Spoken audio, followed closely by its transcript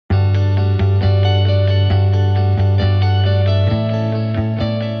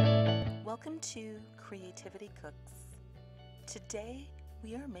Today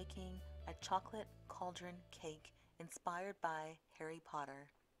we are making a chocolate cauldron cake inspired by Harry Potter.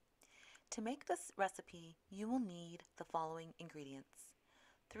 To make this recipe, you will need the following ingredients: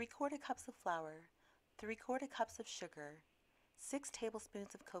 3/4 cups of flour, 3/4 cups of sugar, 6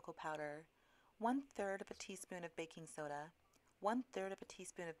 tablespoons of cocoa powder, 1/3 of a teaspoon of baking soda, 1/3 of a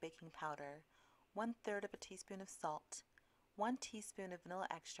teaspoon of baking powder, 1/3 of a teaspoon of salt, 1 teaspoon of vanilla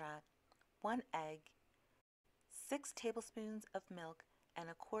extract, 1 egg, 6 tablespoons of milk, and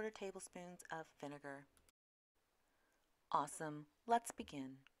 1/4 tablespoons of vinegar. Awesome, let's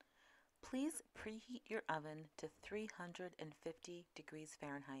begin. Please preheat your oven to 350 degrees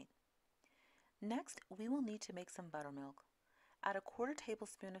Fahrenheit. Next, we will need to make some buttermilk. Add 1/4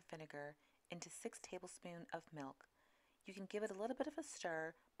 tablespoon of vinegar into 6 tablespoons of milk. You can give it a little bit of a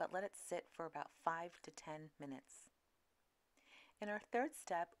stir, but let it sit for about 5 to 10 minutes. In our third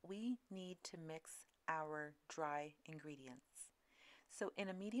step, we need to mix our dry ingredients. So in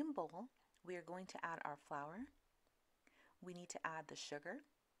a medium bowl, we are going to add our flour. We need to add the sugar.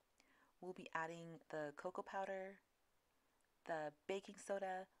 We'll be adding the cocoa powder, the baking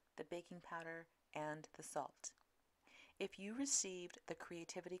soda, the baking powder, and the salt. If you received the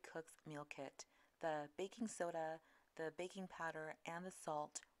Creativity Cooks meal kit, the baking soda, the baking powder, and the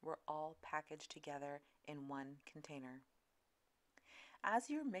salt were all packaged together in one container.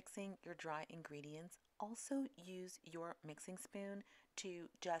 As you're mixing your dry ingredients, also use your mixing spoon to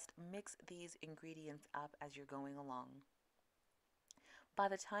just mix these ingredients up as you're going along. By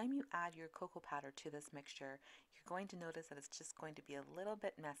the time you add your cocoa powder to this mixture, you're going to notice that it's just going to be a little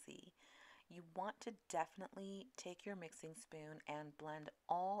bit messy. You want to definitely take your mixing spoon and blend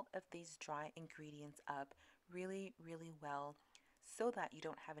all of these dry ingredients up really, really well so that you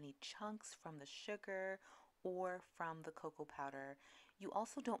don't have any chunks from the sugar or from the cocoa powder. You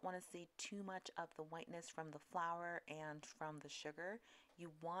also don't want to see too much of the whiteness from the flour and from the sugar. You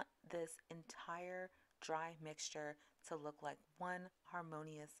want this entire dry mixture to look like one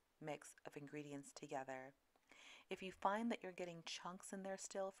harmonious mix of ingredients together. If you find that you're getting chunks in there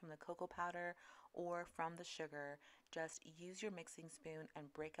still from the cocoa powder or from the sugar, just use your mixing spoon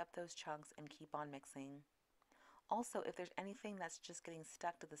and break up those chunks and keep on mixing. Also, if there's anything that's just getting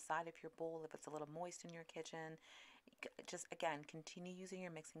stuck to the side of your bowl, if it's a little moist in your kitchen, just again, continue using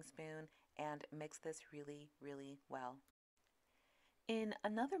your mixing spoon and mix this really, really well. In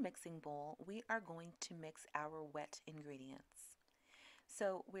another mixing bowl, we are going to mix our wet ingredients.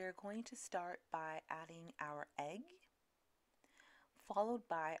 So we're going to start by adding our egg, followed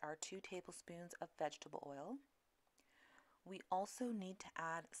by our 2 tablespoons of vegetable oil. We also need to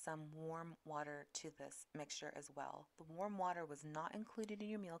add some warm water to this mixture as well. The warm water was not included in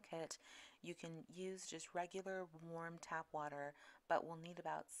your meal kit. You can use just regular warm tap water, but we'll need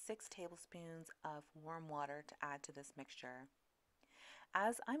about 6 tablespoons of warm water to add to this mixture.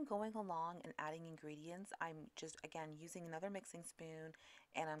 As I'm going along and adding ingredients, I'm just again using another mixing spoon,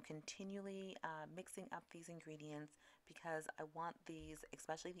 and I'm continually mixing up these ingredients because I want these,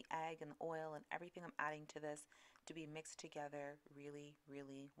 especially the egg and the oil and everything I'm adding to this, to be mixed together really,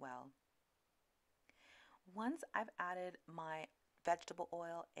 really well. Once I've added my vegetable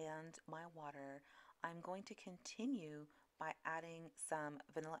oil and my water, I'm going to continue by adding some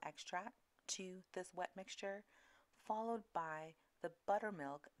vanilla extract to this wet mixture, followed by the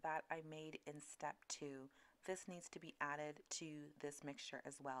buttermilk that I made in step 2. This needs to be added to this mixture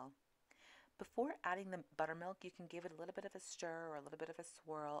as well. Before adding the buttermilk, you can give it a little bit of a stir or a little bit of a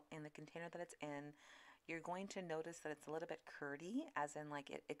swirl in the container that it's in. You're going to notice that it's a little bit curdy, as in like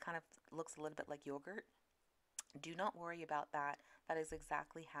it kind of looks a little bit like yogurt. Do not worry about that. That is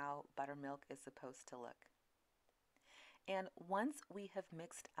exactly how buttermilk is supposed to look. And once we have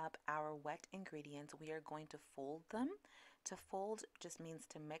mixed up our wet ingredients, we are going to fold them. To fold just means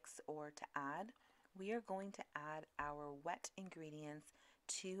to mix or to add. We are going to add our wet ingredients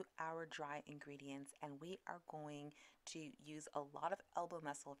to our dry ingredients, and we are going to use a lot of elbow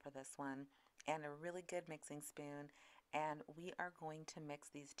muscle for this one and a really good mixing spoon, and we are going to mix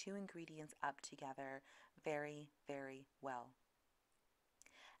these 2 ingredients up together very, very well.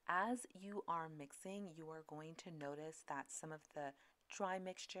 As you are mixing, you are going to notice that some of the dry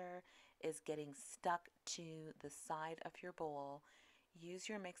mixture is getting stuck to the side of your bowl. Use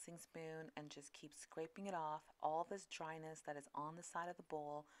your mixing spoon and just keep scraping it off. All this dryness that is on the side of the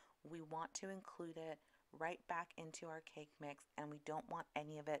bowl, we want to include it right back into our cake mix, and we don't want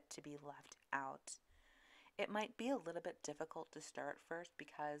any of it to be left out. It might be a little bit difficult to stir at first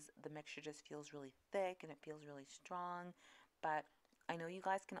because the mixture just feels really thick and it feels really strong, but I know you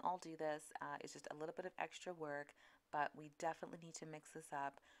guys can all do this. It's just a little bit of extra work, but we definitely need to mix this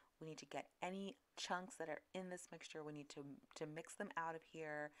up. We need to get any chunks that are in this mixture. We need to mix them out of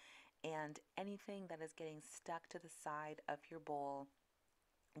here, and anything that is getting stuck to the side of your bowl,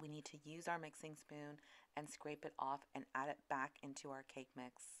 we need to use our mixing spoon and scrape it off and add it back into our cake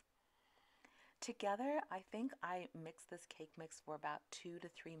mix. Together, I think I mixed this cake mix for about 2 to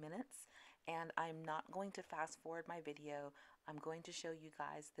 3 minutes, and I'm not going to fast forward my video. I'm going to show you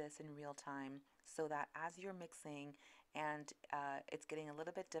guys this in real time so that as you're mixing and it's getting a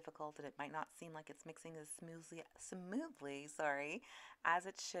little bit difficult and it might not seem like it's mixing as smoothly, sorry, as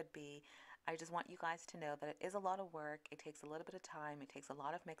it should be. I just want you guys to know that it is a lot of work. It takes a little bit of time. It takes a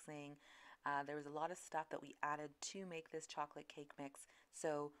lot of mixing. There was a lot of stuff that we added to make this chocolate cake mix.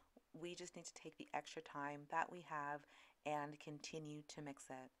 So we just need to take the extra time that we have and continue to mix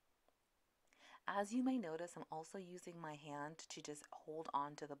it. As you may notice, I'm also using my hand to just hold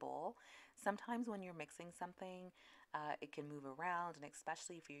on to the bowl. Sometimes when you're mixing something, it can move around, and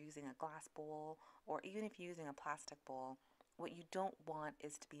especially if you're using a glass bowl or even if you're using a plastic bowl, what you don't want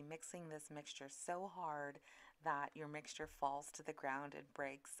is to be mixing this mixture so hard that your mixture falls to the ground and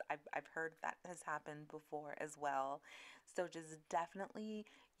breaks. I've heard that has happened before as well. So just definitely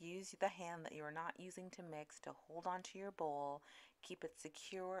use the hand that you are not using to mix to hold onto your bowl. Keep it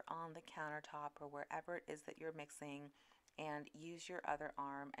secure on the countertop or wherever it is that you're mixing, and use your other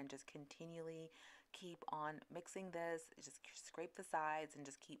arm and just continually keep on mixing this. Just scrape the sides and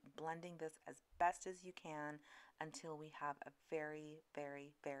just keep blending this as best as you can until we have a very,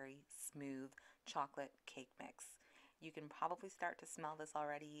 very, very smooth chocolate cake mix. You can probably start to smell this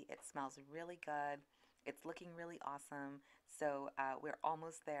already. It smells really good. It's looking really awesome. So we're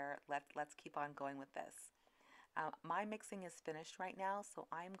almost there. Let's keep on going with this. My mixing is finished right now, so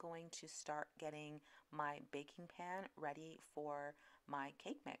I'm going to start getting my baking pan ready for my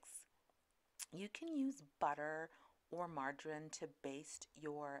cake mix. You can use butter or margarine to baste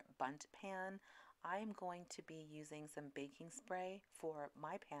your bundt pan. I'm going to be using some baking spray for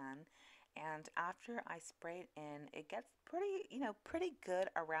my pan, and after I spray it in, it gets pretty good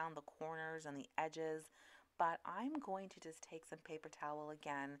around the corners and the edges, but I'm going to just take some paper towel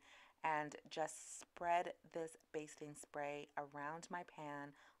again and just spread this basting spray around my pan.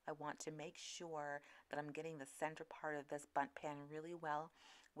 I want to make sure that I'm getting the center part of this bundt pan really well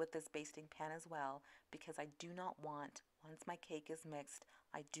with this basting pan as well, because I do not want, once my cake is mixed,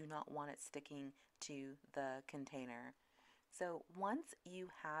 I do not want it sticking to the container. So once you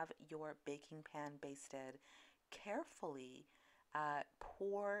have your baking pan basted, carefully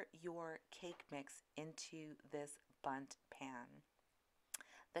pour your cake mix into this bundt pan.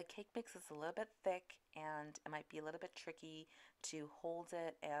 The cake mix is a little bit thick and it might be a little bit tricky to hold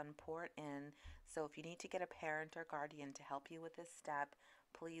it and pour it in. So if you need to get a parent or guardian to help you with this step,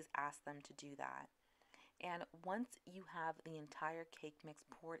 please ask them to do that. And once you have the entire cake mix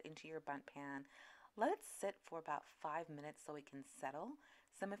poured into your bundt pan, let it sit for about 5 minutes so it can settle.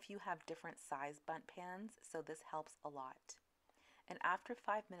 Some of you have different size bundt pans, so this helps a lot. And after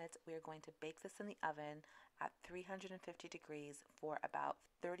 5 minutes, we are going to bake this in the oven at 350 degrees for about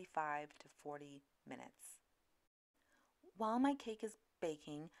 35 to 40 minutes. While my cake is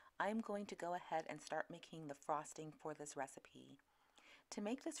baking, I'm going to go ahead and start making the frosting for this recipe. To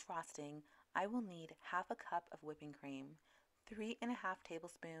make this frosting, I will need half a cup of whipping cream, 3.5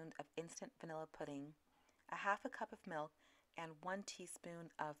 tablespoons of instant vanilla pudding, a half a cup of milk, and 1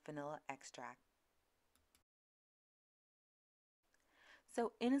 teaspoon of vanilla extract.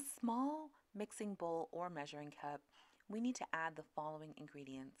 So in a small mixing bowl or measuring cup, we need to add the following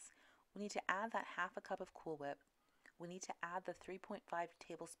ingredients. We need to add that half a cup of Cool Whip. We need to add the 3.5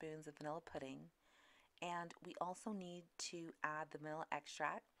 tablespoons of vanilla pudding. And we also need to add the vanilla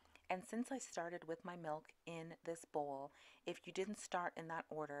extract. And since I started with my milk in this bowl, if you didn't start in that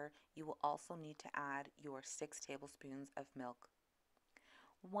order, you will also need to add your 6 tablespoons of milk.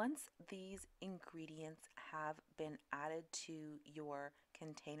 Once these ingredients have been added to your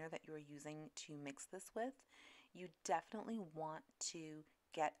container that you're using to mix this with, you definitely want to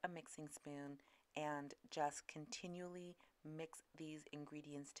get a mixing spoon and just continually mix these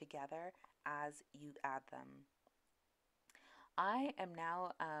ingredients together as you add them. I am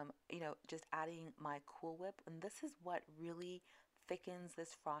now, just adding my Cool Whip, and this is what really thickens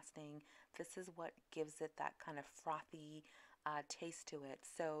this frosting. This is what gives it that kind of frothy taste to it.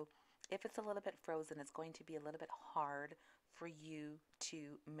 So if it's a little bit frozen, it's going to be a little bit hard for you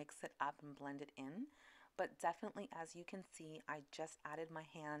to mix it up and blend it in. But definitely, as you can see, I just added my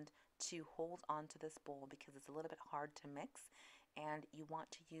hand to hold onto this bowl because it's a little bit hard to mix, and you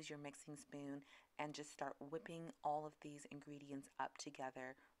want to use your mixing spoon and just start whipping all of these ingredients up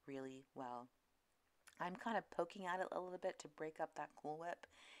together really well. I'm kind of poking at it a little bit to break up that Cool Whip.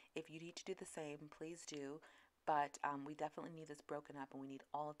 If you need to do the same, please do. But we definitely need this broken up and we need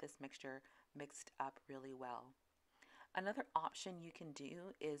all of this mixture mixed up really well. Another option you can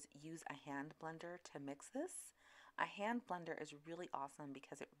do is use a hand blender to mix this. A hand blender is really awesome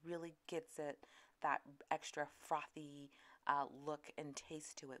because it really gets it that extra frothy look and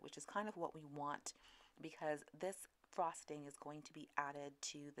taste to it, which is kind of what we want because this frosting is going to be added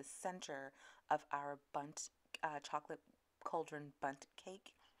to the center of our bundt chocolate cauldron bundt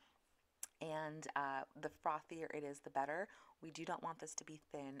cake. And the frothier it is, the better. We do not want this to be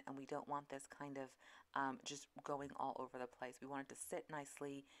thin, and we don't want this kind of just going all over the place. We want it to sit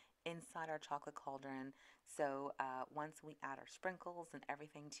nicely inside our chocolate cauldron. So once we add our sprinkles and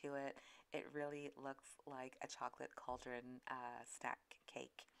everything to it, it really looks like a chocolate cauldron snack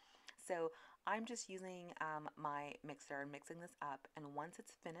cake. So I'm just using my mixer and mixing this up, and once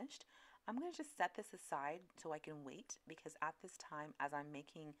it's finished, I'm going to just set this aside so I can wait because at this time, as I'm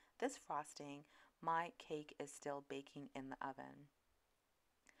making this frosting, my cake is still baking in the oven.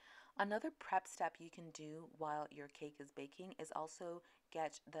 Another prep step you can do while your cake is baking is also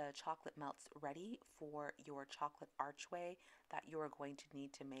get the chocolate melts ready for your chocolate archway that you are going to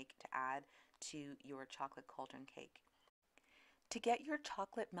need to make to add to your chocolate cauldron cake. To get your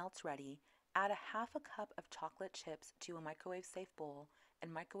chocolate melts ready, add a half a cup of chocolate chips to a microwave safe bowl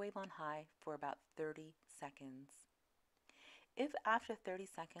and microwave on high for about 30 seconds. If after 30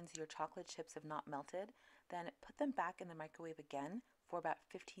 seconds your chocolate chips have not melted, then put them back in the microwave again for about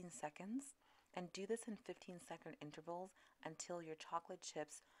 15 seconds and do this in 15-second intervals until your chocolate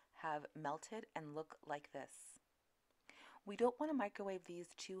chips have melted and look like this. We don't want to microwave these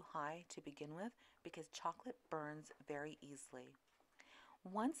too high to begin with because chocolate burns very easily.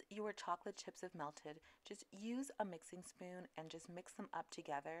 Once your chocolate chips have melted, just use a mixing spoon and just mix them up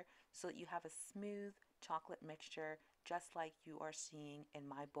together so that you have a smooth chocolate mixture just like you are seeing in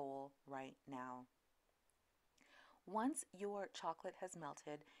my bowl right now. Once your chocolate has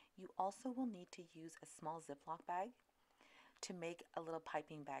melted, you also will need to use a small Ziploc bag to make a little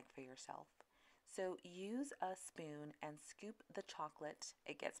piping bag for yourself. So use a spoon and scoop the chocolate.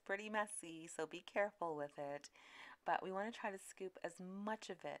 It gets pretty messy, so be careful with it. But we want to try to scoop as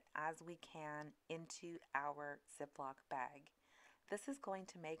much of it as we can into our Ziploc bag. This is going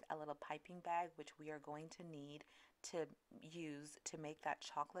to make a little piping bag, which we are going to need to use to make that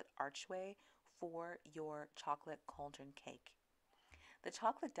chocolate archway for your chocolate cauldron cake. The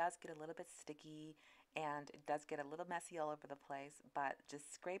chocolate does get a little bit sticky and it does get a little messy all over the place, but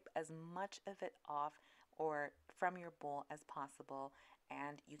just scrape as much of it off or from your bowl as possible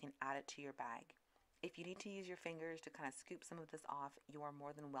and you can add it to your bag. If you need to use your fingers to kind of scoop some of this off, you are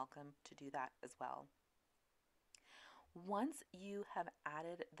more than welcome to do that as well. Once you have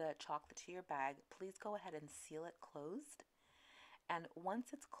added the chocolate to your bag, please go ahead and seal it closed. And once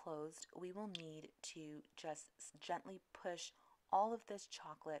it's closed, we will need to just gently push all of this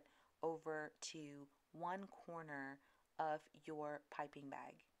chocolate over to one corner of your piping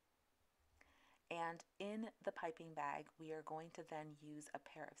bag. And in the piping bag, we are going to then use a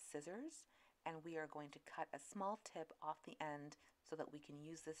pair of scissors and we are going to cut a small tip off the end so that we can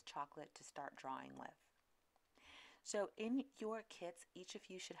use this chocolate to start drawing with. So in your kits, each of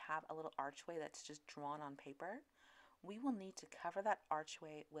you should have a little archway that's just drawn on paper. We will need to cover that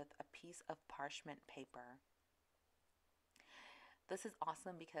archway with a piece of parchment paper. This is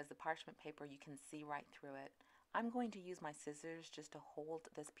awesome because the parchment paper, you can see right through it. I'm going to use my scissors just to hold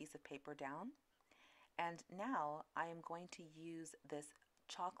this piece of paper down. And now I am going to use this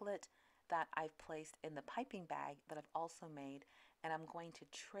chocolate that I've placed in the piping bag that I've also made, and I'm going to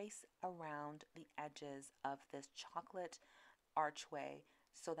trace around the edges of this chocolate archway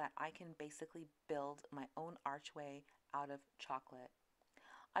so that I can basically build my own archway out of chocolate.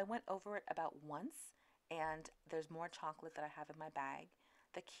 I went over it about once and there's more chocolate that I have in my bag.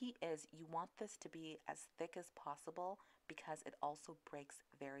 The key is you want this to be as thick as possible because it also breaks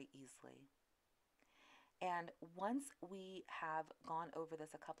very easily. And once we have gone over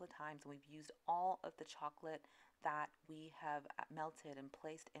this a couple of times and we've used all of the chocolate that we have melted and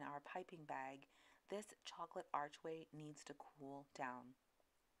placed in our piping bag, this chocolate archway needs to cool down.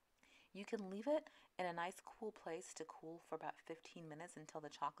 You can leave it in a nice cool place to cool for about 15 minutes until the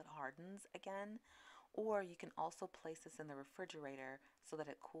chocolate hardens again, or you can also place this in the refrigerator so that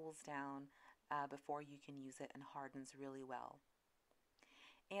it cools down before you can use it and hardens really well.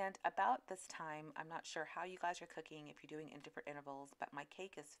 And about this time, I'm not sure how you guys are cooking if you're doing in different intervals, but my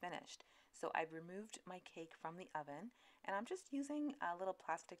cake is finished. So I've removed my cake from the oven and I'm just using a little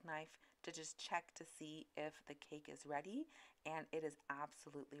plastic knife to just check to see if the cake is ready, and it is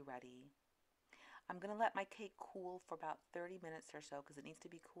absolutely ready. I'm going to let my cake cool for about 30 minutes or so because it needs to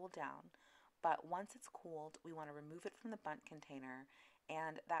be cooled down. But once it's cooled, we want to remove it from the bundt container,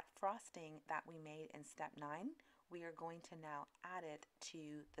 and that frosting that we made in step 9, we are going to now add it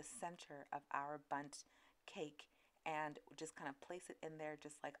to the center of our bundt cake and just kind of place it in there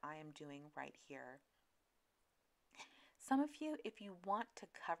just like I am doing right here. Some of you, if you want to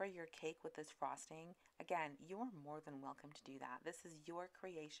cover your cake with this frosting, again, you're more than welcome to do that. This is your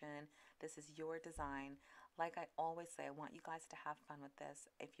creation. This is your design. Like I always say, I want you guys to have fun with this.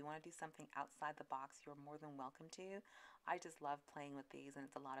 If you want to do something outside the box, you're more than welcome to. I just love playing with these and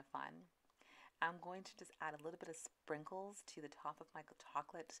it's a lot of fun. I'm going to just add a little bit of sprinkles to the top of my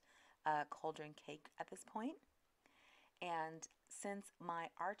chocolate cauldron cake at this point. And since my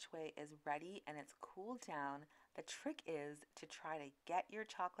archway is ready and it's cooled down, the trick is to try to get your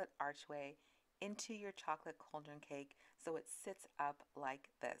chocolate archway into your chocolate cauldron cake so it sits up like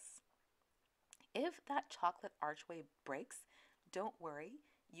this. If that chocolate archway breaks, don't worry.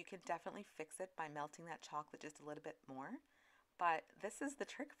 You can definitely fix it by melting that chocolate just a little bit more. But this is the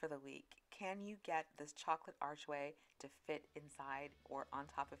trick for the week. Can you get this chocolate archway to fit inside or on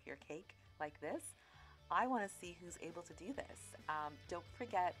top of your cake like this? I want to see who's able to do this. Don't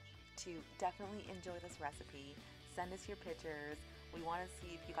forget to definitely enjoy this recipe. Send us your pictures. We want to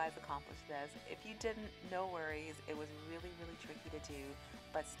see if you guys accomplished this. If you didn't, no worries. It was really, really tricky to do,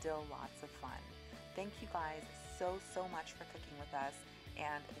 but still lots of fun. Thank you guys so much for cooking with us,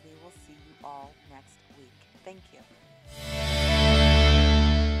 and we will see you all next week. Thank you.